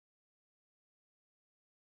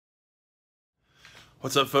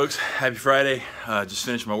What's up, folks? Happy Friday. Just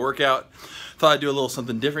finished my workout. Thought I'd do a little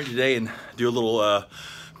something different today and do a little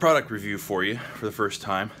product review for you for the first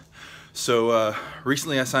time. So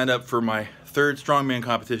recently I signed up for my third strongman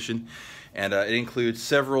competition, and it includes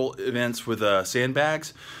several events with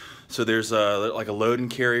Sandbags. So there's like a load and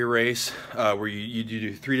carry race where you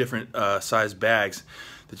do three different size bags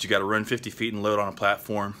that you got to run 50 feet and load on a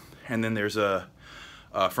platform. And then there's a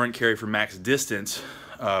front carry for max distance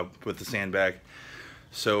with the sandbag.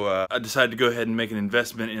 So I decided to go ahead and make an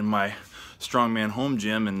investment in my strongman home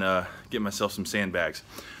gym and get myself some sandbags.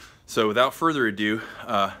 So without further ado,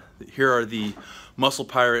 here are the Muscle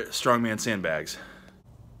Pirate strongman sandbags.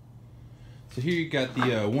 So here you got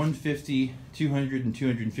the 150, 200, and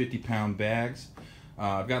 250 pound bags.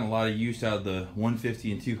 I've gotten a lot of use out of the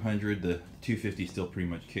 150 and 200. The 250 still pretty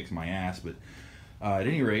much kicks my ass, but at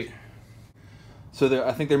any rate, so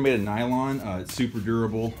I think they're made of nylon. It's super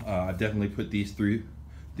durable. I've definitely put these two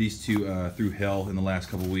through hell in the last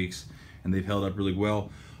couple weeks, and they've held up really well.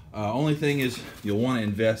 Only thing is, you'll want to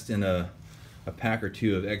invest in a pack or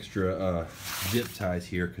two of extra zip ties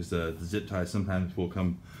here, because the zip ties sometimes will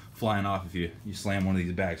come flying off if you slam one of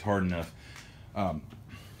these bags hard enough.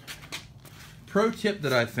 Pro tip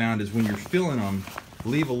that I found is when you're filling them,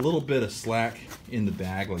 leave a little bit of slack in the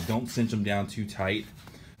bag. Like, don't cinch them down too tight.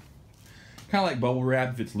 Kind of like bubble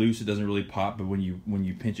wrap. If it's loose, it doesn't really pop, but when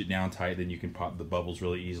you pinch it down tight, then you can pop the bubbles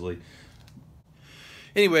really easily.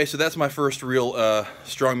 Anyway, so that's my first real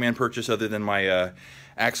strongman purchase other than my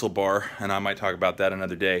axle bar, and I might talk about that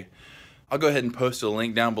another day. I'll go ahead and post a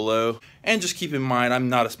link down below, and just keep in mind, I'm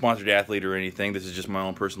not a sponsored athlete or anything. This is just my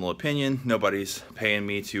own personal opinion. Nobody's paying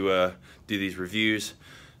me to do these reviews,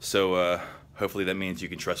 so hopefully that means you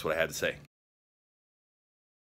can trust what I have to say.